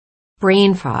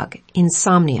brain fog,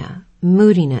 insomnia,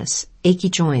 moodiness, achy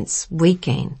joints, weight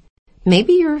gain.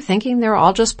 Maybe you're thinking they're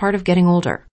all just part of getting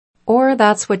older. Or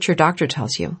that's what your doctor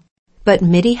tells you. But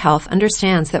MIDI Health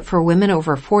understands that for women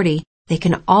over 40, they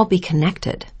can all be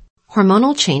connected.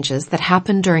 Hormonal changes that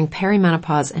happen during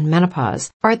perimenopause and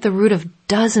menopause are at the root of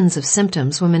dozens of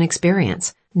symptoms women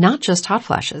experience, not just hot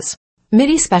flashes.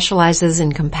 MIDI specializes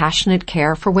in compassionate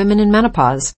care for women in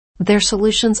menopause. Their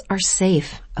solutions are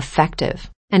safe, effective,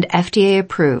 and FDA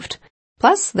approved.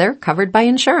 Plus, they're covered by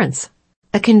insurance.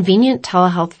 A convenient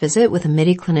telehealth visit with a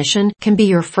MIDI clinician can be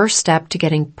your first step to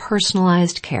getting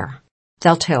personalized care.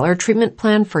 They'll tailor a treatment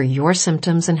plan for your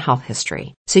symptoms and health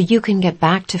history so you can get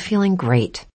back to feeling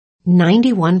great.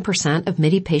 91% of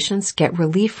MIDI patients get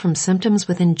relief from symptoms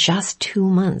within just 2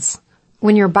 months.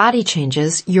 When your body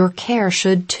changes, your care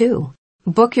should too.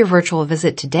 Book your virtual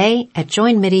visit today at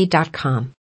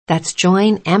joinmidi.com. That's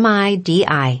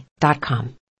joinmidi.com.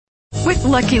 With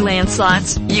Lucky Land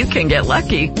Slots, you can get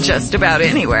lucky just about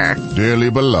anywhere.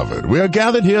 Dearly beloved, we are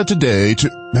gathered here today to...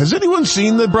 Has anyone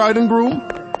seen the bride and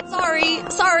groom?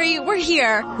 Sorry, we're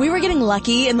here. We were getting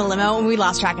lucky in the limo and we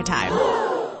lost track of time.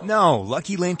 No,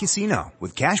 Lucky Land Casino,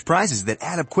 with cash prizes that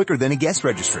add up quicker than a guest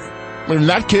registry. In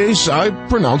that case, I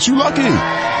pronounce you lucky.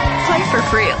 Play for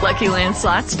free at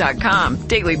LuckyLandSlots.com.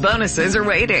 Daily bonuses are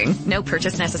waiting. No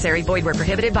purchase necessary. Void where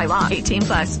prohibited by law.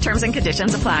 18+. Terms and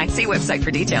conditions apply. See website for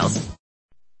details.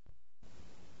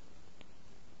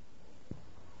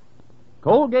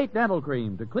 Colgate Dental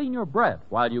Cream to clean your breath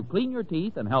while you clean your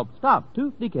teeth and help stop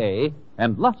tooth decay,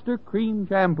 and Luster Cream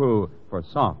Shampoo for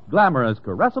soft, glamorous,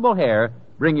 caressable hair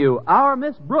bring you Our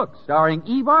Miss Brooks, starring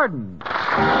Eve Arden. It's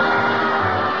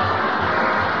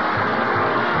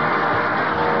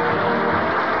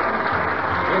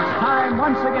time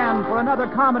once again for another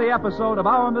comedy episode of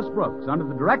Our Miss Brooks under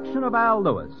the direction of Al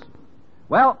Lewis.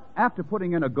 Well, after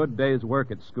putting in a good day's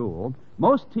work at school,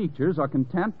 most teachers are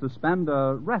content to spend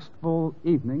a restful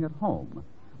evening at home.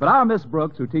 But our Miss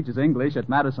Brooks, who teaches English at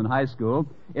Madison High School,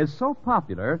 is so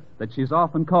popular that she's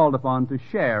often called upon to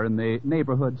share in the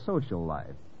neighborhood social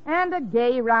life. And a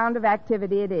gay round of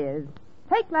activity it is.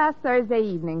 Take last Thursday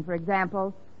evening, for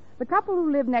example. The couple who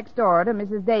lived next door to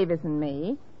Mrs. Davis and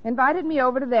me invited me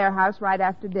over to their house right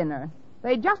after dinner.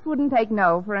 They just wouldn't take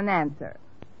no for an answer.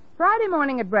 Friday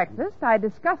morning at breakfast, I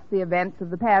discussed the events of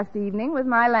the past evening with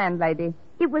my landlady.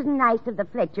 It was nice of the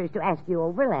Fletchers to ask you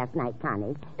over last night,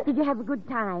 Connie. Did you have a good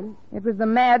time? It was the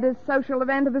maddest social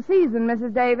event of the season,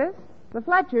 Mrs. Davis. The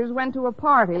Fletchers went to a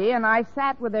party, and I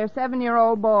sat with their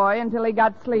 7-year-old boy until he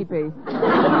got sleepy.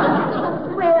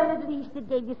 Well, at least it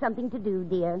gave you something to do,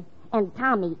 dear. And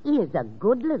Tommy is a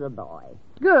good little boy.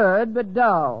 Good, but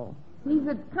dull. He's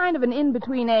a kind of an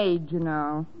in-between age, you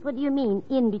know. What do you mean,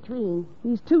 in-between?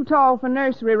 He's too tall for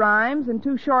nursery rhymes and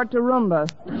too short to Roomba.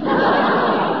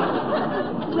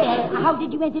 Well, how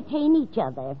did you entertain each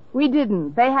other? We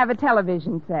didn't. They have a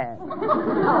television set.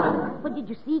 Oh, what did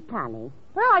you see, Connie?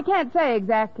 Well, I can't say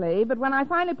exactly, but when I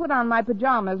finally put on my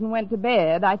pajamas and went to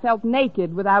bed, I felt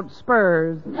naked without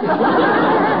spurs. Those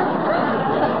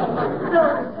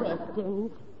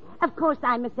westerns. Of course,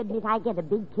 I must admit I get a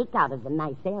big kick out of them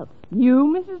myself. You,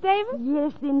 Mrs. Davis?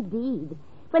 Yes, indeed.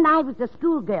 When I was a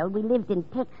schoolgirl, we lived in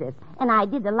Texas, and I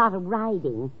did a lot of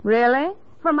riding. Really?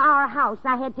 From our house,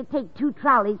 I had to take 2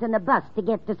 trolleys and a bus to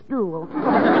get to school.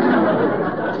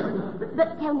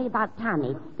 But tell me about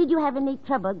Tommy. Did you have any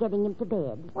trouble getting him to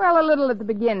bed? Well, a little at the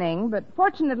beginning, but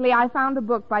fortunately I found a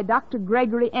book by Dr.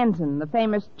 Gregory Enton, the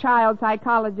famous child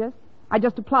psychologist. I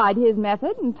just applied his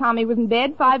method, and Tommy was in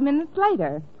bed 5 minutes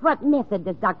later. What method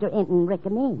does Dr. Enton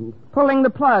recommend? Pulling the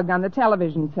plug on the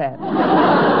television set.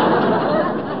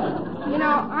 You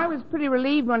know, I was pretty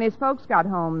relieved when his folks got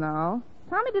home, though.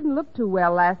 Tommy didn't look too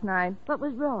well last night. What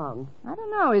was wrong? I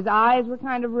don't know. His eyes were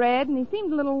kind of red, and he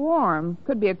seemed a little warm.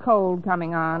 Could be a cold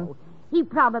coming on. Oh, he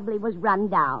probably was run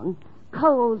down.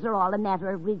 Colds are all a matter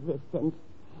of resistance.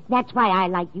 That's why I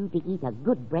like you to eat a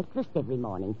good breakfast every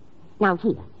morning. Now,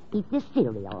 here, eat this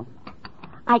cereal.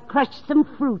 I crushed some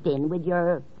fruit in with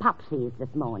your Popsies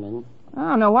this morning.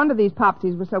 Oh, no wonder these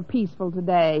Popsies were so peaceful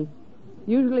today.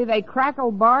 Usually they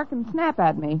crackle, bark, and snap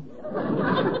at me.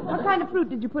 What kind of fruit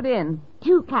did you put in?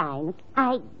 2 kinds.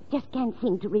 I just can't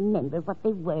seem to remember what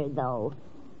they were, though.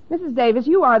 Mrs. Davis,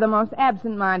 you are the most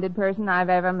absent-minded person I've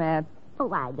ever met.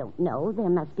 Oh, I don't know. There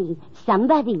must be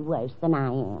somebody worse than I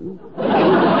am.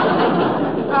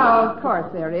 Oh, of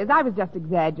course there is. I was just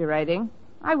exaggerating.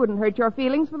 I wouldn't hurt your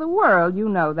feelings for the world. You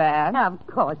know that. Of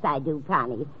course I do,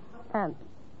 Connie.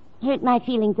 Hurt my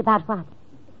feelings about what?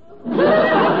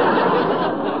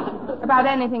 About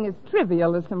anything as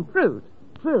trivial as some fruit.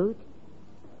 Fruit?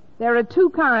 There are 2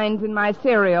 kinds in my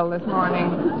cereal this morning.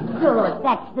 Good.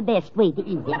 That's the best way to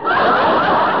eat it.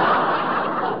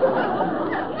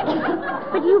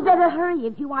 But you better hurry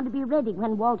if you want to be ready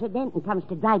when Walter Denton comes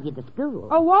to drive you to school.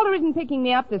 Oh, Walter isn't picking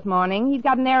me up this morning. He's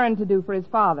got an errand to do for his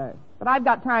father. But I've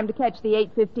got time to catch the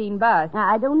 8:15 bus.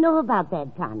 I don't know about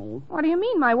that, Connie. What do you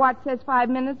mean? My watch says 5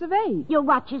 minutes of 8. Your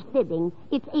watch is fibbing.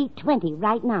 It's 8:20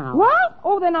 right now. What?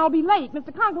 Oh, then I'll be late.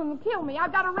 Mr. Conklin will kill me.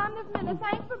 I've got to run this minute.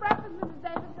 Thanks for breakfast, Mrs.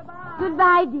 Davis. Goodbye.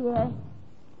 Goodbye, dear.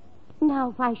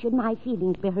 Now, why should my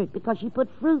feelings be hurt because she put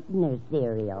fruit in her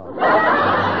cereal?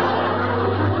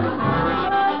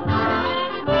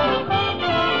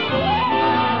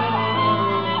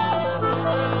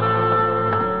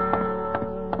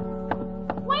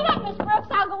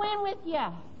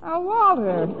 Oh,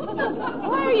 Walter.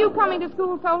 Why are you coming to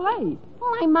school so late?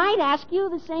 Well, I might ask you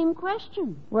the same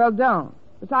question. Well, don't.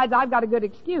 Besides, I've got a good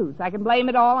excuse. I can blame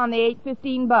it all on the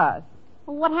 8:15 bus.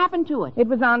 Well, what happened to it? It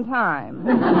was on time.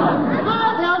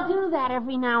 Oh, they'll do that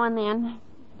every now and then.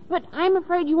 But I'm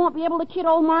afraid you won't be able to kid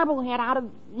old Marblehead out of...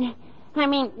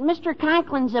 Mr.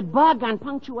 Conklin's a bug on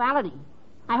punctuality.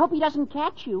 I hope he doesn't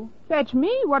catch you. Catch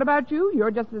me? What about you?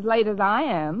 You're just as late as I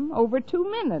am. Over 2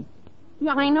 minutes.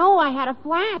 Yeah, I know. I had a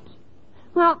flat.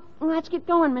 Well, let's get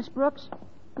going, Miss Brooks.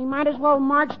 We might as well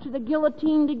march to the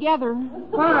guillotine together.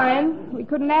 Fine. We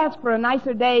couldn't ask for a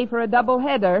nicer day for a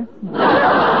double-header.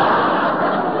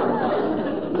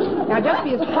 Now, just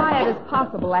be as quiet as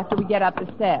possible after we get up the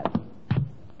steps.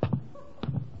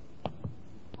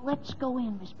 Let's go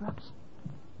in, Miss Brooks.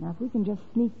 Now, if we can just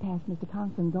sneak past Mr.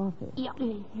 Conklin's office. Yeah,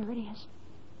 here it is.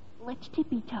 Let's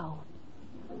tippy-toe.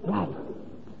 Right.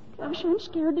 Gosh, I'm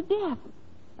scared to death.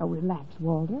 Oh, relax,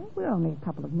 Walter. We're only a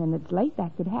couple of minutes late.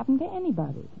 That could happen to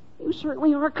anybody. You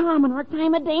certainly are calm in our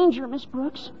time of danger, Miss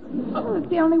Brooks. Oh, it's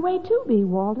the only way to be,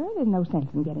 Walter. There's no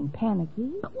sense in getting panicky.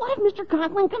 But what if Mr.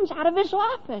 Conklin comes out of his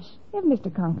office? If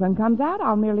Mr. Conklin comes out,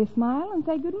 I'll merely smile and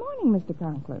say, "Good morning, Mr.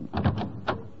 Conklin."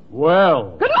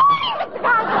 Well. Good morning, Mr.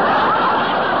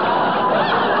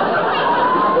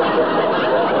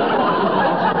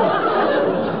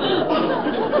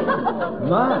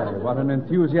 My, what an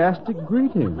enthusiastic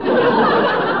greeting.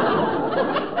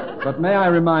 But may I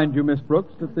remind you, Miss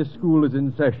Brooks, that this school is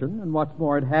in session, and what's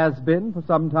more, it has been for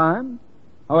some time.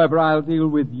 However, I'll deal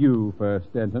with you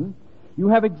first, Denton. You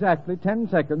have exactly 10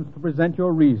 seconds to present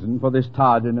your reason for this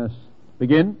tardiness.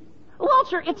 Begin.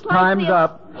 Walter, it's like Time's this.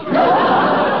 up.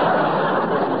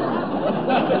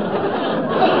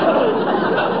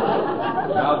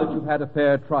 Now that you've had a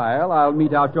fair trial, I'll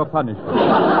mete out your punishment.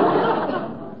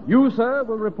 You, sir,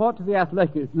 will report to the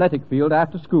athletic field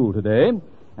after school today,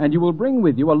 and you will bring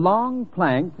with you a long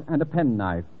plank and a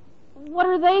penknife. What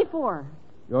are they for?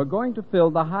 You're going to fill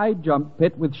the high jump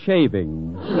pit with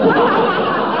shavings.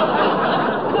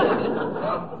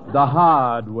 The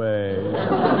hard way.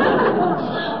 But,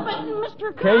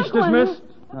 Mr. Conklin... Case dismissed.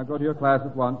 Now go to your class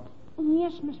at once.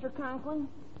 Yes, Mr. Conklin.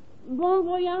 Bon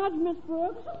voyage, Miss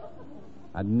Brooks.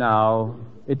 And now,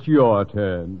 it's your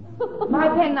turn. My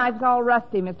penknife's all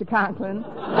rusty, Mr. Conklin.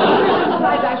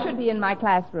 Besides, I should be in my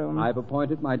classroom. I've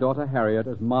appointed my daughter Harriet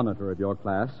as monitor of your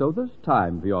class, so there's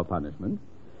time for your punishment.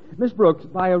 Miss Brooks,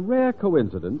 by a rare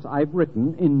coincidence, I've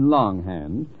written, in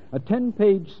longhand, a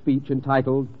 10-page speech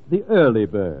entitled The Early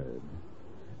Bird.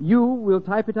 You will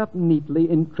type it up neatly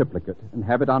in triplicate and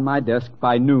have it on my desk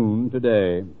by noon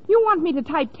today. You want me to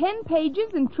type 10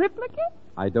 pages in triplicate?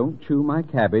 I don't chew my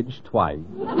cabbage twice.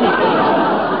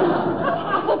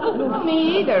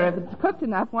 Me either. If it's cooked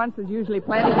enough once, there's usually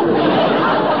plenty.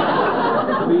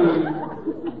 Please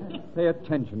pay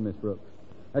attention, Miss Brooks.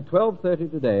 At 12:30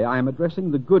 today, I am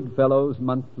addressing the Goodfellows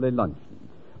Monthly Luncheon,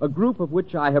 a group of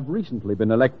which I have recently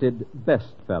been elected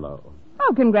Best Fellow.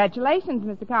 Oh, congratulations,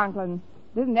 Mr. Conklin.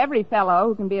 It isn't every fellow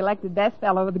who can be elected Best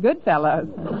Fellow of the Goodfellows.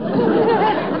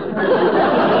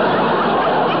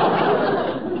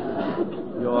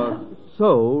 You're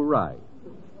so right.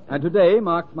 And today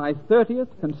marks my 30th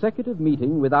consecutive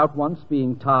meeting without once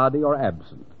being tardy or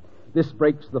absent. This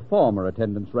breaks the former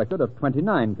attendance record of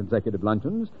 29 consecutive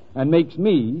luncheons and makes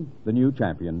me the new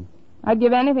champion. I'd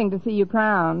give anything to see you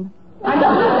crowned.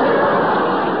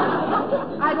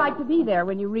 I'd like to be there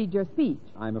when you read your speech.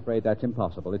 I'm afraid that's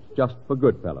impossible. It's just for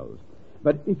good fellows.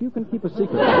 But if you can keep a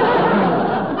secret,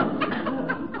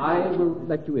 I will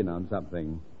let you in on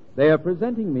something. They are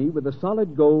presenting me with a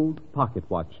solid gold pocket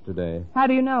watch today. How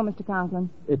do you know, Mr. Conklin?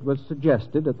 It was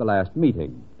suggested at the last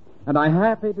meeting. And I'm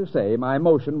happy to say my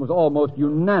motion was almost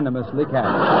unanimously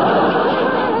carried.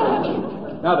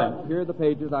 Now then, here are the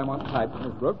pages I want typed,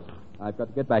 Miss Brooks. I've got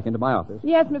to get back into my office.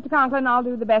 Yes, Mr. Conklin, I'll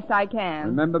do the best I can.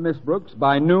 Remember, Miss Brooks,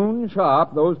 by noon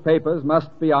sharp, those papers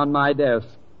must be on my desk.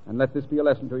 And let this be a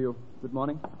lesson to you. Good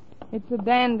morning. It's a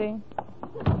dandy.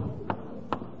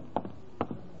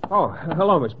 Oh,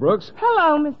 hello, Miss Brooks.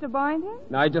 Hello, Mr. Boynton.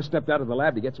 Now, I just stepped out of the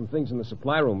lab to get some things in the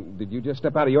supply room. Did you just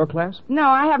step out of your class? No,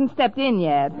 I haven't stepped in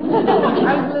yet.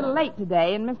 I was a little late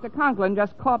today, and Mr. Conklin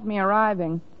just caught me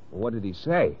arriving. What did he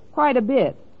say? Quite a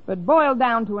bit. But boiled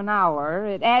down to an hour,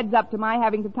 it adds up to my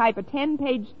having to type a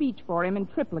 10-page speech for him in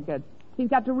triplicate. He's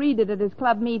got to read it at his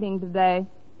club meeting today.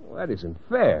 Well, that isn't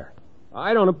fair.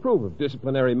 I don't approve of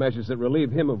disciplinary measures that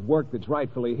relieve him of work that's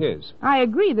rightfully his. I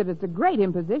agree that it's a great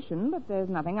imposition, but there's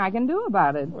nothing I can do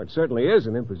about it. Well, it certainly is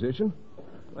an imposition.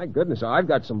 My goodness, I've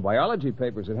got some biology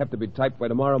papers that have to be typed by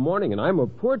tomorrow morning, and I'm a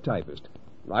poor typist.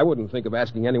 I wouldn't think of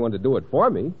asking anyone to do it for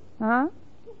me. Huh?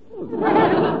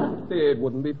 It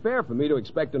wouldn't be fair for me to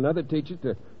expect another teacher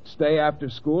to stay after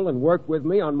school and work with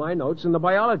me on my notes in the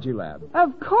biology lab.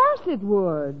 Of course it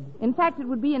would. In fact, it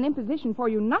would be an imposition for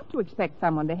you not to expect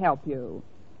someone to help you.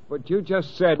 But you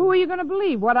just said... Who are you going to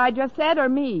believe, what I just said or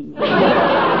me?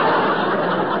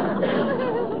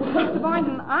 Mr.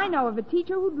 Boynton, I know of a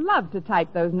teacher who'd love to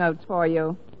type those notes for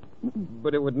you.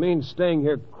 But it would mean staying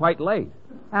here quite late.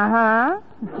 Uh-huh.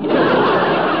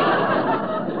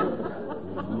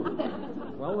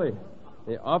 Well,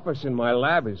 the office in my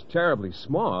lab is terribly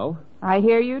small. I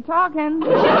hear you talking.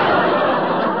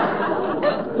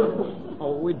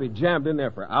 Oh, we'd be jammed in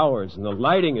there for hours, and the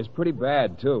lighting is pretty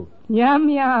bad, too. Yum,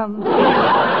 yum.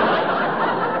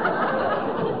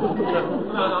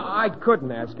 I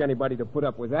couldn't ask anybody to put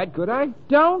up with that, could I?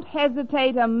 Don't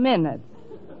hesitate a minute.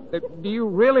 Do you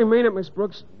really mean it, Miss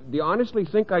Brooks? Do you honestly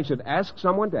think I should ask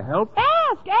someone to help?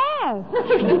 Ask.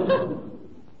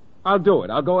 I'll do it.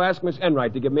 I'll go ask Miss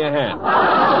Enright to give me a hand.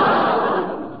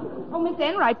 Oh, Miss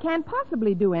Enright can't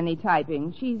possibly do any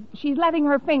typing. She's letting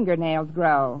her fingernails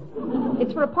grow.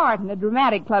 It's for a part in a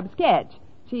dramatic club sketch.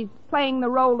 She's playing the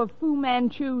role of Fu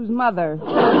Manchu's mother.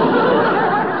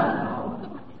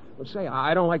 Well, say,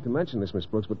 I don't like to mention this, Miss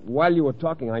Brooks, but while you were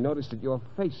talking, I noticed that your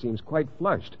face seems quite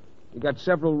flushed. You got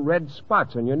several red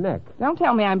spots on your neck. Don't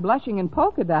tell me I'm blushing in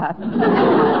polka dots.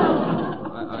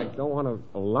 I don't want to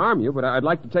alarm you, but I'd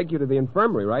like to take you to the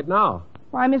infirmary right now.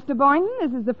 Why, Mr. Boynton,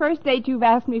 this is the first date you've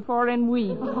asked me for in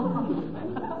weeks.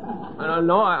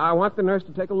 No, I want the nurse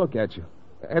to take a look at you.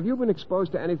 Have you been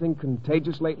exposed to anything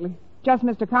contagious lately? Just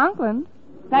Mr. Conklin.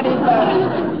 That is,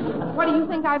 what do you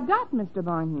think I've got, Mr.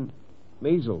 Boynton?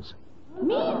 Measles.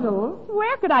 Measles?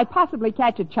 Where could I possibly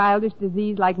catch a childish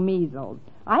disease like measles?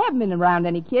 I haven't been around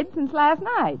any kids since last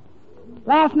night.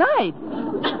 Last night?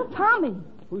 Tommy.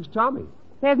 Who's Tommy?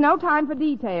 There's no time for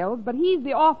details, but he's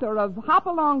the author of Hop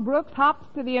Along Brooks Hops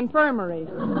to the Infirmary.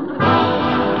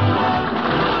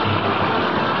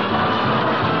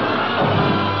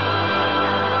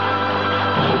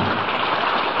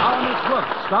 Our Miss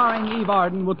Brooks, starring Eve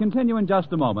Arden, will continue in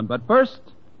just a moment. But first,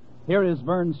 here is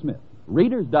Vern Smith.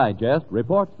 Reader's Digest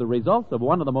reports the results of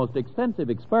one of the most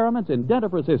extensive experiments in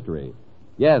dentifrice history.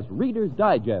 Yes, Reader's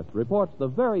Digest reports the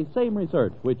very same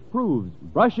research which proves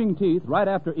Brushing teeth right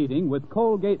after eating with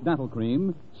Colgate Dental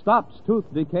Cream stops tooth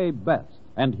decay best.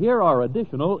 And here are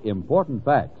additional important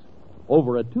facts.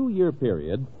 Over a 2-year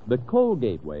period, the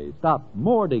Colgate way stopped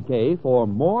more decay for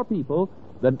more people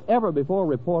than ever before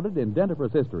reported in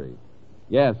dentifrice history.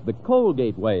 Yes, the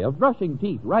Colgate way of brushing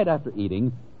teeth right after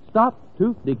eating stopped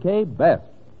tooth decay best.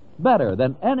 Better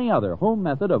than any other home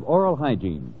method of oral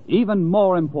hygiene. Even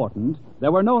more important,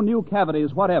 there were no new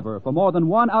cavities whatever for more than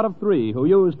 1 out of 3 who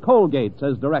used Colgates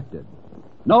as directed.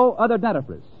 No other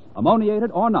dentifrice,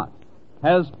 ammoniated or not,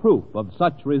 has proof of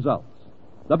such results.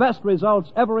 The best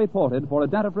results ever reported for a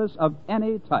dentifrice of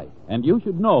any type. And you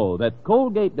should know that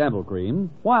Colgate Dental Cream,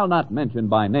 while not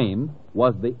mentioned by name,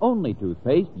 was the only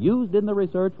toothpaste used in the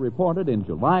research reported in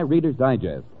July Reader's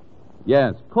Digest.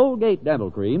 Yes, Colgate Dental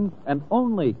Cream, and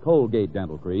only Colgate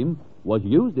Dental Cream, was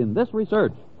used in this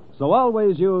research. So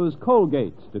always use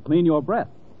Colgate to clean your breath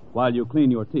while you clean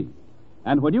your teeth.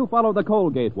 And when you follow the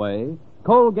Colgate way,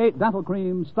 Colgate Dental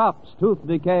Cream stops tooth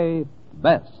decay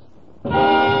best. Well,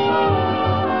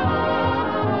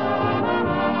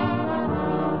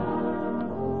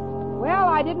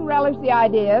 I didn't relish the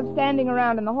idea of standing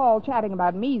around in the hall chatting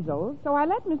about measles, so I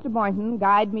let Mr. Boynton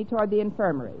guide me toward the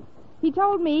infirmary. He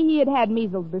told me he had had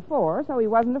measles before, so he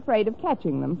wasn't afraid of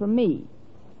catching them from me.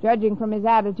 Judging from his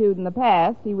attitude in the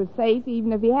past, he was safe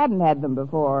even if he hadn't had them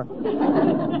before.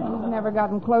 He's never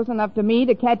gotten close enough to me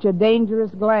to catch a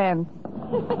dangerous glance.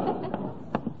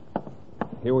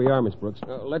 Here we are, Miss Brooks.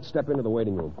 Let's step into the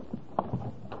waiting room.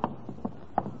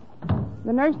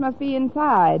 The nurse must be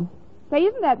inside. Say,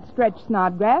 isn't that Stretch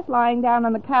Snodgrass lying down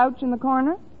on the couch in the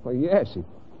corner? Well, yes, he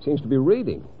seems to be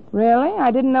reading. Really?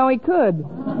 I didn't know he could.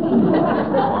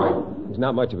 He's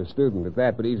not much of a student at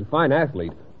that, but he's a fine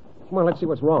athlete. Come on, let's see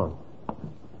what's wrong.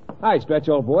 Hi, Stretch,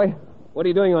 old boy. What are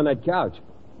you doing on that couch?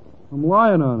 I'm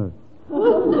lying on it.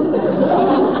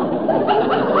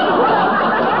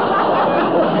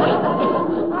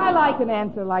 I like an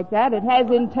answer like that. It has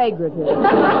integrity.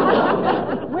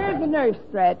 Where's the nurse,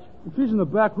 Stretch? She's in the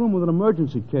back room with an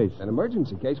emergency case. An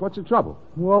emergency case? What's the trouble?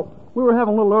 Well, we were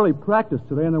having a little early practice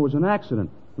today, and there was an accident.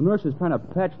 The nurse is trying to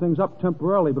patch things up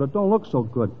temporarily, but it don't look so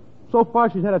good. So far,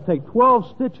 she's had to take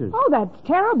 12 stitches. Oh, that's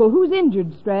terrible. Who's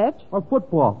injured, Stretch? Our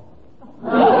football.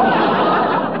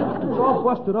 It's all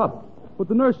busted up. But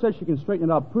the nurse says she can straighten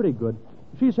it out pretty good.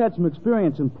 She's had some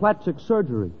experience in plastic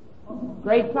surgery.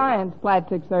 Great science,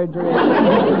 plastic surgery.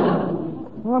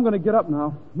 Well, I'm going to get up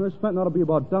now. Nurse Fenton ought to be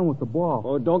about done with the ball.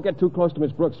 Oh, don't get too close to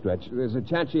Miss Brooks, Stretch. There's a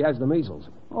chance she has the measles.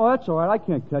 Oh, that's all right. I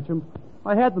can't catch him.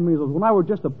 I had the measles when I was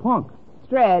just a punk.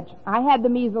 Stretch, I had the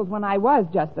measles when I was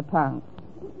just a punk.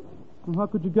 Well, how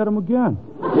could you get them again?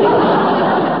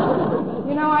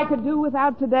 You know, I could do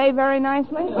without today very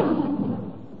nicely.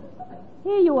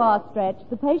 Here you are, Stretch.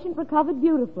 The patient recovered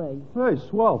beautifully. Hey,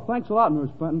 swell. Thanks a lot, Nurse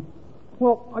Fenton.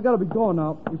 Well, I got to be going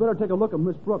now. You better take a look at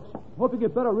Miss Brooks. Hope you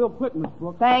get better real quick, Miss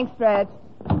Brooks. Thanks, Stretch.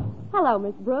 Hello,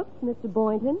 Miss Brooks, Mr.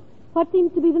 Boynton. What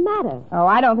seems to be the matter? Oh,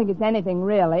 I don't think it's anything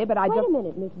really, but Wait a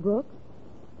minute, Miss Brooks.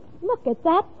 Look at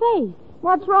that face.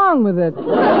 What's wrong with it?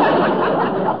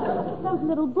 Those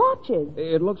little blotches.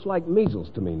 It looks like measles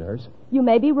to me, nurse. You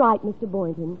may be right, Mr.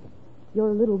 Boynton. You're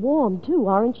a little warm, too,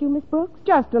 aren't you, Miss Brooks?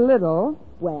 Just a little.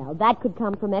 Well, that could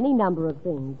come from any number of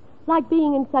things, like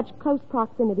being in such close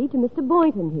proximity to Mr.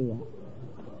 Boynton here.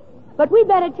 But we'd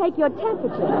better take your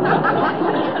temperature.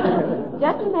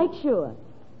 Just to make sure.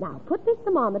 Now, put this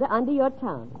thermometer under your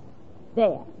tongue.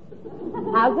 There.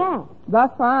 How's that?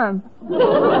 That's fine.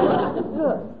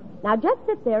 Good. Now, just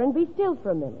sit there and be still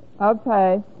for a minute.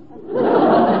 Okay.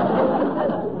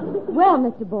 Well,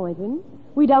 Mr. Boynton,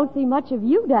 we don't see much of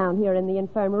you down here in the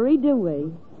infirmary, do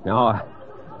we? No,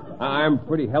 I'm a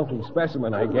pretty healthy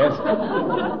specimen, I guess.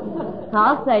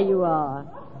 I'll say you are.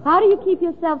 How do you keep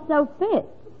yourself so fit?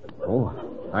 Oh,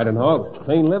 I don't know.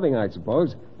 Clean living, I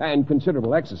suppose. And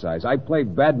considerable exercise. I play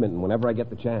badminton whenever I get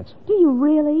the chance. Do you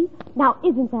really? Now,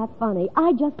 isn't that funny?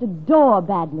 I just adore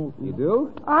badminton. You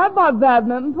do? I bought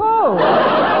badminton, too.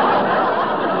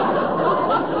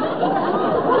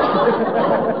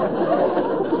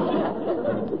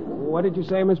 What did you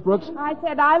say, Miss Brooks? I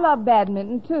said I love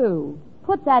badminton, too.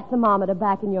 Put that thermometer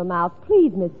back in your mouth,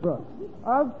 please, Miss Brooks.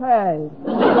 Okay.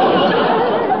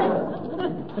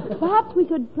 Perhaps we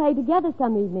could play together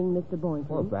some evening, Mr.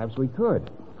 Boynton. Well, perhaps we could.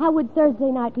 How would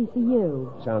Thursday night be for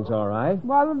you? Sounds all right.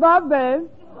 What about this?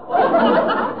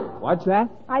 What's that?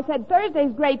 I said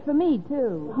Thursday's great for me,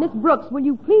 too. Miss Brooks, will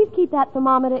you please keep that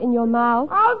thermometer in your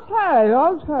mouth? Okay.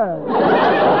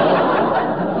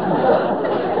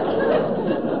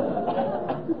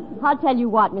 I'll tell you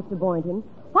what, Mr. Boynton.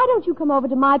 Why don't you come over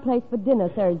to my place for dinner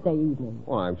Thursday evening?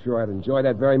 Well, I'm sure I'd enjoy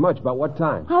that very much. About what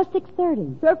time? How's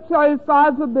 6:30?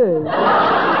 6:35 for big.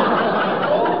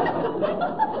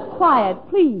 Quiet,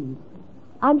 please.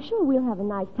 I'm sure we'll have a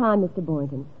nice time, Mr.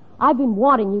 Boynton. I've been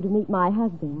wanting you to meet my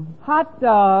husband. Hot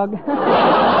dog.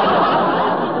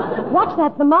 Watch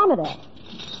that thermometer.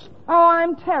 Oh,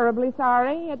 I'm terribly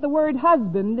sorry. At the word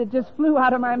husband, it just flew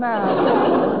out of my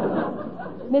mouth.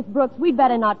 Miss Brooks, we'd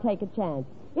better not take a chance.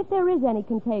 If there is any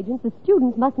contagion, the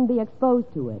students mustn't be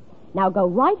exposed to it. Now go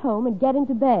right home and get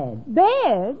into bed.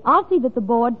 Bed? I'll see that the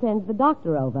board sends the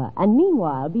doctor over. And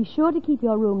meanwhile, be sure to keep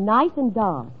your room nice and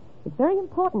dark. It's very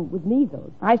important with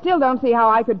measles. I still don't see how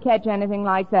I could catch anything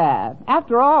like that.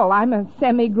 After all, I'm a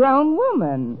semi-grown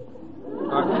woman.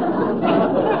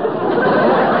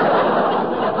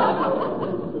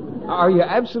 Are you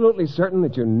absolutely certain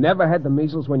that you never had the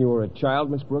measles when you were a child,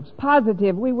 Miss Brooks?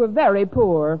 Positive. We were very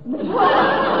poor.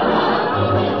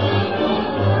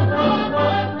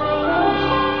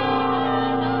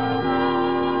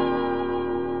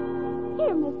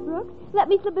 Here, Miss Brooks. Let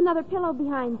me slip another pillow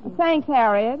behind you. Thanks,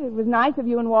 Harriet. It was nice of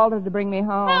you and Walter to bring me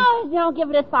home. Oh, don't give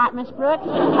it a thought, Miss Brooks.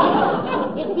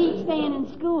 It beats staying in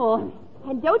school.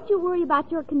 And don't you worry about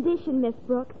your condition, Miss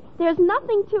Brooks. There's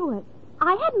nothing to it.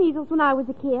 I had measles when I was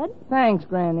a kid. Thanks,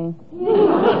 Granny.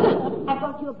 I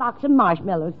brought you a box of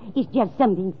marshmallows. It's just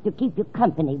something to keep you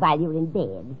company while you're in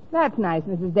bed. That's nice,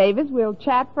 Mrs. Davis. We'll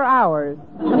chat for hours.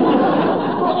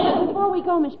 Before we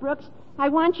go, Miss Brooks, I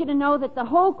want you to know that the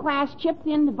whole class chipped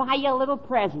in to buy you a little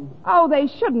present. Oh, they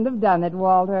shouldn't have done it,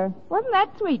 Walter. Wasn't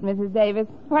that sweet, Mrs. Davis?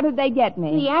 What did they get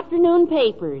me? The afternoon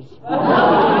papers. Just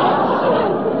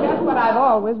what I've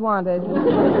always wanted.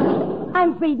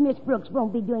 I'm afraid Miss Brooks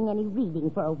won't be doing any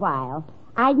reading for a while.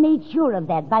 I made sure of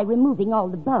that by removing all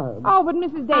the bulbs. Oh, but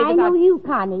Mrs. Davis... I know you,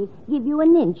 Connie. Give you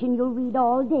an inch and you'll read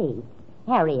all day.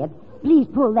 Harriet, please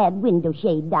pull that window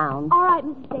shade down. All right,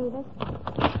 Mrs. Davis.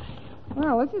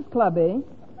 Well, this is clubby.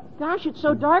 Gosh, it's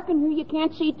so dark in here you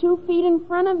can't see 2 feet in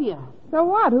front of you. So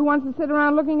what? Who wants to sit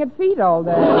around looking at feet all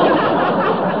day?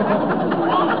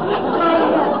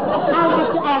 I'll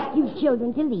have to ask you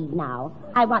children to leave now.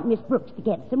 I want Miss Brooks to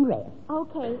get some rest.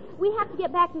 Okay. We have to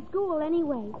get back to school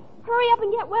anyway. Hurry up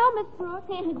and get well, Miss Brooks.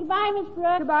 Goodbye, Miss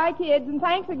Brooks. Goodbye, kids, and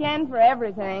thanks again for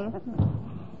everything.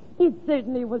 It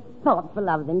certainly was thoughtful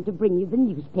of them to bring you the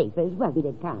newspapers, wasn't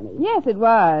it, Connie? Yes, it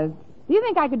was. Do you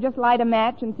think I could just light a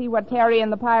match and see what Terry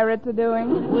and the pirates are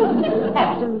doing?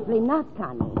 Absolutely not,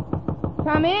 Connie.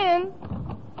 Come in.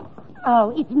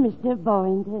 Oh, it's Mr.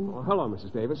 Boynton. Oh, hello,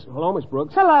 Mrs. Davis. Hello, Miss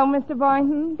Brooks. Hello, Mr.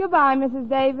 Boynton. Goodbye, Mrs.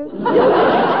 Davis. You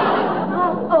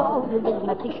really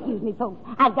must excuse me, folks.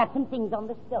 I've got some things on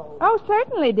the stove. Oh,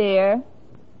 certainly, dear.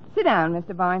 Sit down,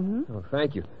 Mr. Boynton. Oh,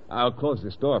 thank you. I'll close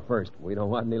this door first. We don't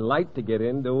want any light to get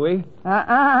in, do we?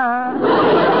 Now,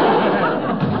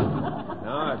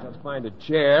 let's find a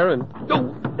chair and...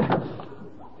 Oh!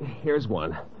 Here's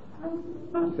one.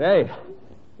 Say,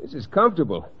 this is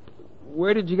comfortable.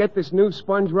 Where did you get this new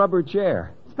sponge rubber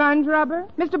chair? Sponge rubber?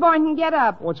 Mr. Boynton, get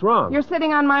up. What's wrong? You're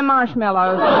sitting on my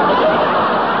marshmallows.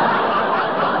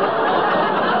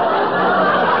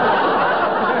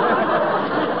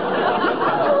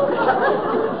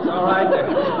 It's all right.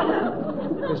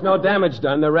 There's no damage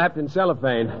done. They're wrapped in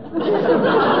cellophane.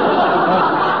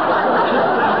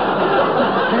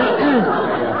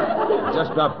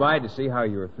 Just stopped by to see how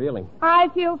you were feeling. I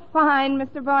feel fine,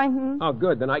 Mr. Boynton. Oh,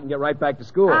 good. Then I can get right back to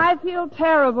school. I feel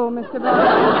terrible, Mr.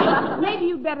 Boynton. Maybe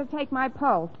you'd better take my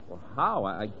pulse. Well, how?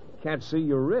 I can't see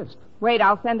your wrist. Wait,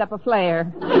 I'll send up a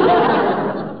flare.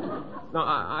 No,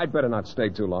 I'd better not stay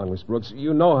too long, Miss Brooks.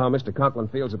 You know how Mr. Conklin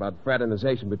feels about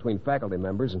fraternization between faculty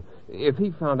members, and if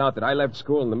he found out that I left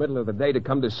school in the middle of the day to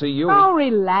come to see you... Oh,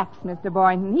 relax, Mr.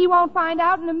 Boynton. He won't find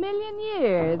out in a million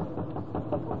years.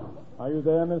 Are you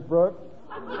there, Miss Brooks?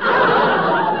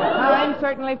 Time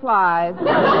certainly flies.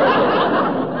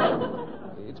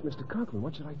 It's Mr. Conklin.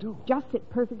 What should I do? Just sit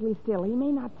perfectly still. He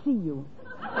may not see you.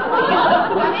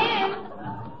 Come in.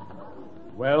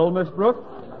 Well, Miss Brooks?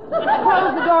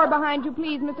 Close the door behind you,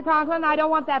 please, Mr. Conklin. I don't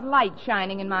want that light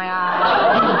shining in my eyes.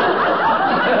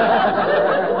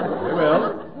 Very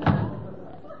well.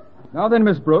 Now then,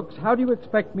 Miss Brooks, how do you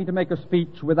expect me to make a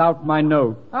speech without my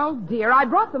notes? Oh, dear. I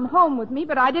brought them home with me,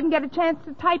 but I didn't get a chance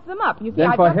to type them up. You see,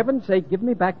 Then, for heaven's sake, give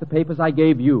me back the papers I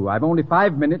gave you. I've only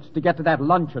 5 minutes to get to that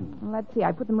luncheon. Well, let's see.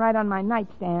 I put them right on my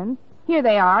nightstand. Here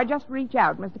they are. Just reach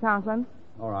out, Mr. Conklin.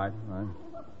 All right.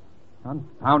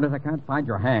 Confound it, I can't find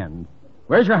your hand.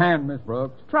 Where's your hand, Miss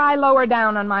Brooks? Try lower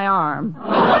down on my arm.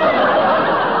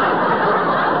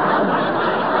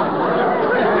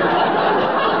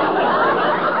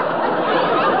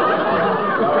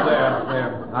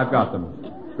 There. I've got them.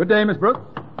 Good day, Miss Brooks.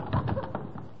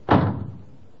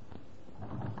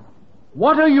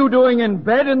 What are you doing in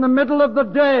bed in the middle of the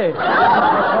day? Oh,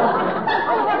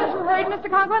 haven't you heard, Mr.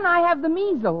 Conklin? I have the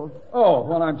measles. Oh,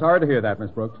 well, I'm sorry to hear that,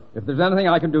 Miss Brooks. If there's anything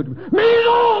I can do to...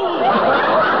 Measles!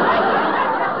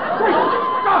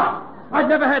 I've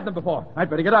never had them before. I'd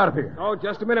better get out of here. Oh,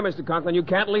 just a minute, Mr. Conklin. You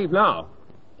can't leave now.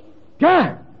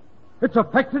 Gad! It's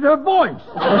affected her voice.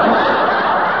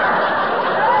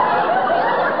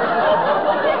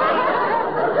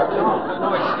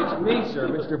 No, it's me, sir,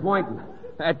 Mr. Boynton.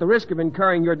 At the risk of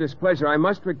incurring your displeasure, I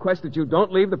must request that you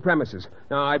don't leave the premises.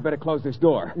 Now, I'd better close this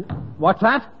door. What's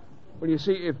that? Well, you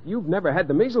see, if you've never had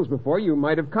the measles before, you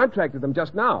might have contracted them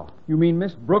just now. You mean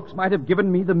Miss Brooks might have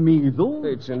given me the measles?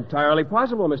 It's entirely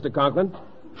possible, Mr. Conklin.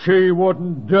 She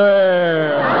wouldn't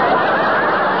dare.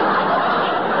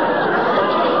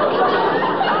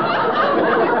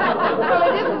 Well,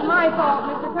 it isn't my fault,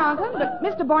 Mr. Conklin, but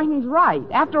Mr. Boynton's right.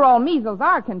 After all, measles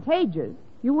are contagious.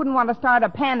 You wouldn't want to start a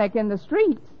panic in the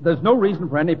streets. There's no reason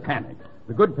for any panic.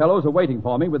 The good fellows are waiting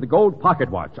for me with the gold pocket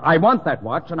watch. I want that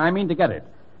watch, and I mean to get it.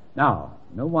 Now,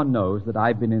 no one knows that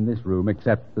I've been in this room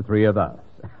except the three of us.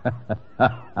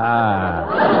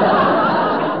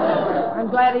 I'm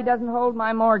glad he doesn't hold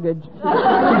my mortgage.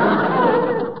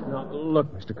 Now,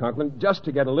 look, Mr. Conklin, just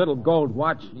to get a little gold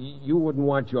watch, you wouldn't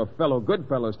want your fellow good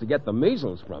fellows to get the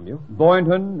measles from you.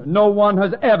 Boynton, no one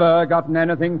has ever gotten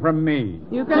anything from me.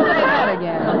 You can say that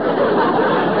again.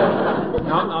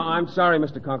 No, I'm sorry,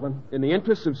 Mr. Conklin. In the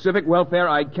interests of civic welfare,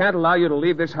 I can't allow you to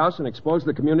leave this house and expose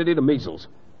the community to measles.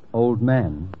 Old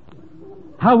man,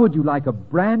 how would you like a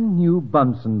brand new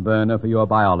Bunsen burner for your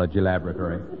biology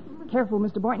laboratory? Careful,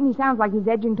 Mr. Boynton. He sounds like he's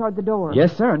edging toward the door.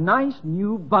 Yes, sir. A nice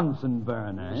new Bunsen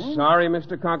burner. Eh? Sorry,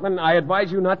 Mr. Conklin. I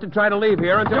advise you not to try to leave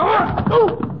here until...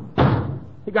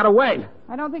 He got away.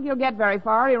 I don't think he'll get very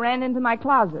far. He ran into my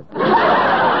closet.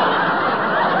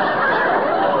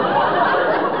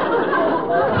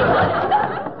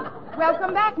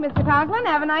 Welcome back, Mr. Conklin.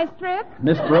 Have a nice trip.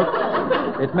 Miss Brooks,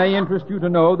 it may interest you to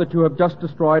know that you have just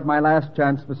destroyed my last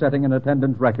chance for setting an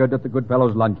attendance record at the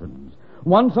Goodfellows luncheons.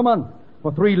 Once a month,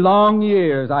 for 3 long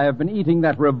years, I have been eating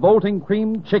that revolting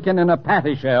cream chicken in a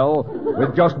patty shell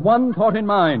with just one thought in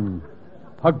mind: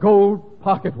 a gold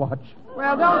pocket watch.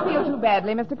 Well, don't feel too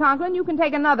badly, Mr. Conklin. You can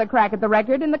take another crack at the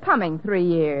record in the coming 3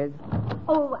 years.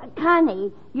 Oh,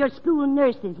 Connie, your school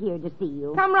nurse is here to see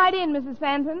you. Come right in, Mrs.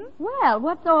 Fenton. Well,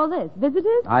 what's all this?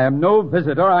 Visitors? I am no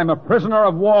visitor. I'm a prisoner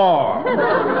of war.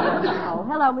 Oh,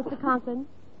 hello, Mr. Conklin.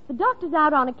 The doctor's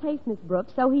out on a case, Miss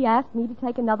Brooks, so he asked me to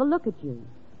take another look at you.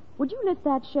 Would you lift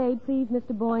that shade, please,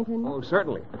 Mr. Boynton? Oh,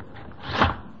 certainly.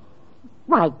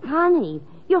 Why, Connie,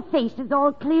 your face is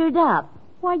all cleared up.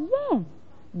 Why, yes.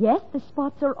 Yes, the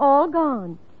spots are all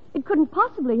gone. It couldn't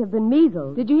possibly have been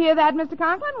measles. Did you hear that, Mr.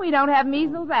 Conklin? We don't have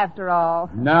measles after all.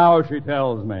 Now she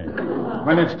tells me.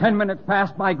 When it's 10 minutes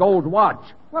past my gold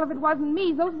watch. Well, if it wasn't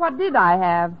measles, what did I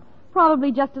have?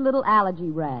 Probably just a little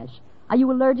allergy rash. Are you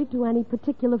allergic to any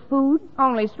particular food?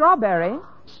 Only strawberries.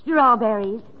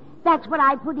 Strawberries. That's what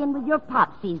I put in with your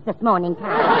popsies this morning,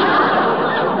 Connie.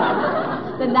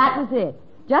 Then that was it.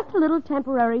 Just a little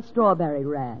temporary strawberry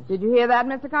rash. Did you hear that,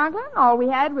 Mr. Conklin? All we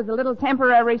had was a little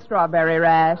temporary strawberry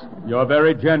rash. You're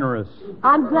very generous.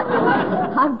 I'm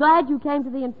glad you came to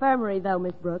the infirmary, though,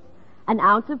 Miss Brooks. An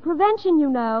ounce of prevention, you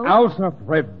know. Ounce of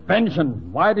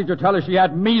prevention? Why did you tell her she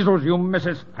had measles, you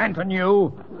Mrs. Fenton,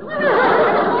 you?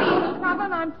 Mr.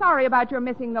 Conklin, I'm sorry about your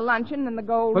missing the luncheon and the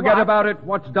gold Forget watch. about it.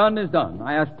 What's done is done.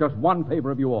 I ask just one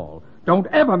favor of you all. Don't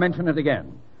ever mention it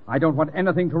again. I don't want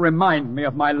anything to remind me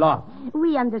of my loss.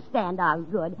 We understand,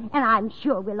 Osgood, and I'm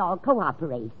sure we'll all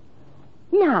cooperate.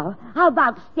 Now, how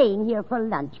about staying here for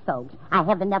lunch, folks? I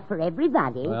have enough for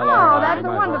everybody. Well, that's a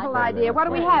wonderful idea. What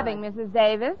are we having, Mrs.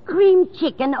 Davis? Cream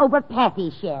chicken over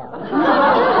patty shell. All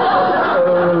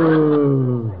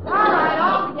right,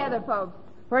 all together, folks.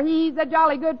 For he's a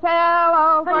jolly good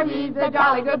fellow, for he's a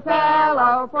jolly good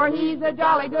fellow, for he's a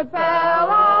jolly good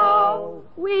fellow.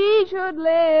 We should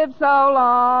live so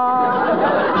long.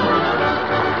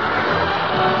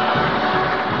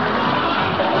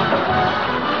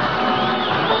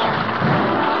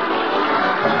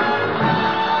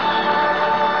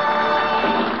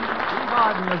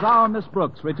 As our Miss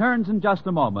Brooks returns in just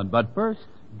a moment, but first...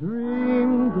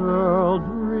 Dream girl,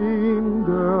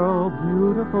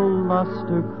 beautiful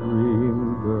luster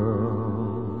cream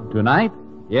girl. Tonight?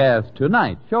 Yes,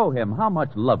 tonight. Show him how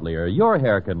much lovelier your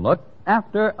hair can look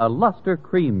after a Luster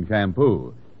Cream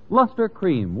shampoo. Luster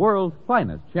Cream, world's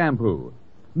finest shampoo.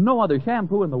 No other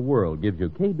shampoo in the world gives you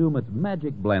Kay Daumit's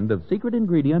magic blend of secret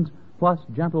ingredients plus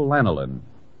gentle lanolin.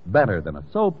 Better than a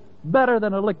soap, better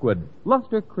than a liquid,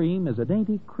 Luster Cream is a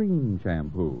dainty cream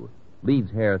shampoo.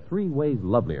 Leaves hair 3 ways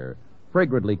lovelier,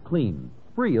 fragrantly clean,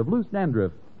 free of loose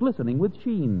dandruff, glistening with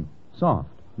sheen, soft,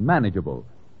 manageable.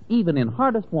 Even in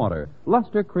hardest water,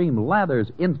 Luster Cream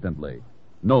lathers instantly.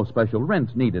 No special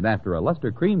rinse needed after a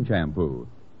Luster Cream shampoo.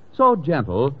 So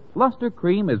gentle, Luster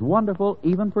Cream is wonderful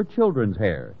even for children's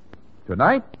hair.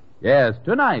 Tonight? Yes,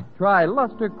 tonight, try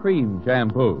Luster Cream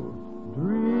shampoo.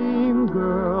 Dream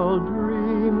girl,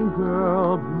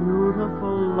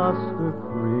 beautiful luster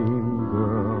cream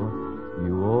girl.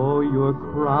 You owe your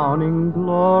crowning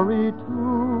glory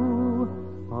to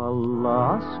a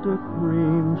luster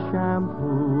cream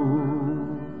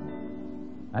shampoo.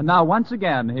 And now, once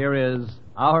again, here is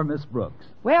our Miss Brooks.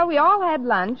 Well, we all had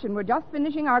lunch and were just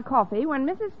finishing our coffee when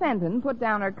Mrs. Fenton put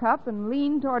down her cup and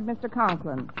leaned toward Mr.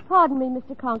 Conklin. Pardon me,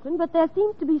 Mr. Conklin, but there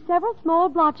seems to be several small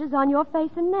blotches on your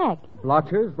face and neck.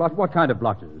 Blotches? What kind of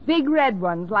blotches? Big red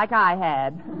ones like I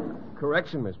had.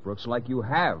 Correction, Miss Brooks, like you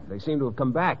have. They seem to have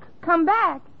come back. Come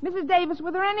back? Mrs. Davis,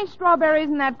 were there any strawberries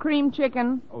in that cream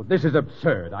chicken? Oh, this is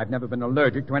absurd. I've never been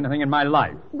allergic to anything in my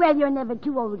life. Well, you're never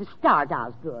too old to start,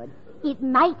 Osgood. It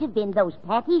might have been those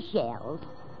patty shells.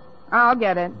 I'll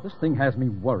get it. This thing has me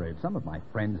worried. Some of my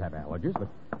friends have allergies, but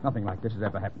nothing like this has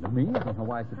ever happened to me. I don't know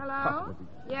why I could Hello? possibly...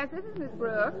 Yes, this is Miss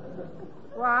Brooks.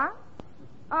 What?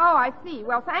 Oh, I see.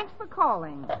 Well, thanks for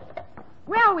calling.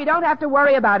 Well, we don't have to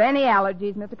worry about any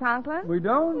allergies, Mr. Conklin. We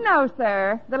don't? No,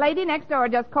 sir. The lady next door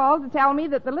just called to tell me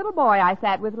that the little boy I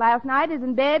sat with last night is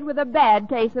in bed with a bad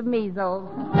case of measles.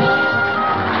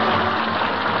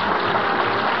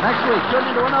 Next week, tune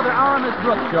into another Our Miss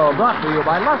Brooks show brought to you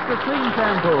by Luster Cream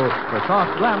Shampoo for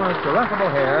soft, glamorous, caressable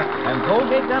hair and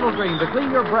Colgate Dental Cream to clean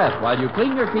your breath while you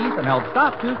clean your teeth and help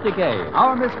stop tooth decay.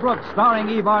 Our Miss Brooks, starring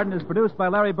Eve Arden, is produced by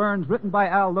Larry Burns, written by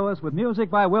Al Lewis, with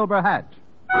music by Wilbur Hatch.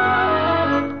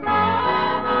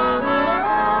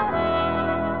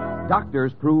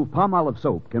 Doctors prove Palmolive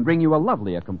soap can bring you a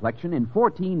lovelier complexion in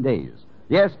 14 days.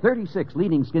 Yes, 36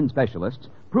 leading skin specialists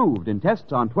proved in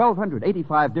tests on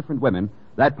 1,285 different women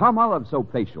that Palmolive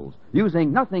soap facials,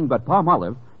 using nothing but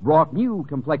Palmolive, brought new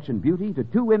complexion beauty to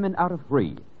 2 women out of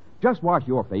 3. Just wash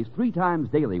your face 3 times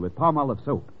daily with Palmolive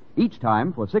soap, each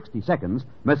time for 60 seconds,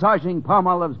 massaging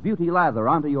Palmolive's beauty lather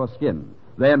onto your skin.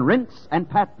 Then rinse and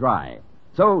pat dry.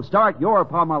 So start your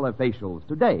Palmolive facials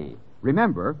today.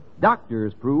 Remember,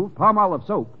 doctors prove Palmolive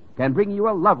soap can bring you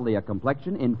a lovelier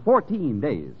complexion in 14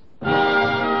 days.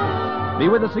 Be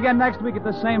with us again next week at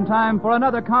the same time for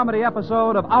another comedy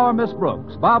episode of Our Miss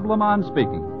Brooks. Bob Lamont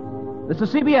speaking. This is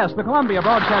CBS, the Columbia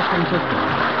Broadcasting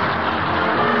System.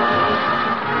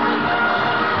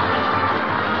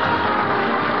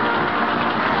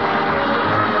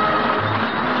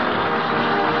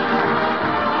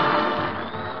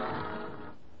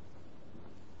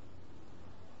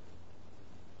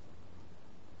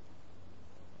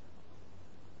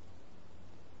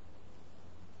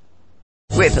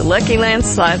 With the Lucky Land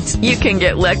Slots, you can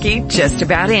get lucky just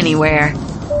about anywhere.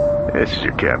 This is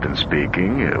your captain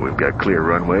speaking. We've got clear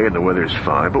runway and the weather's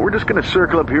fine, but we're just going to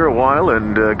circle up here a while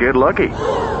and get lucky.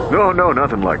 No,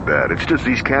 nothing like that. It's just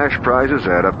these cash prizes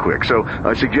add up quick. So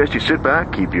I suggest you sit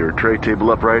back, keep your tray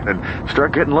table upright, and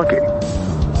start getting lucky.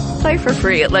 Play for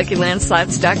free at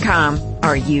LuckyLandSlots.com.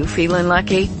 Are you feeling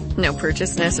lucky? No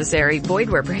purchase necessary. Void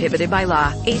where prohibited by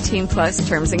law. 18+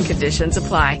 terms and conditions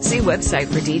apply. See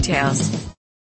website for details.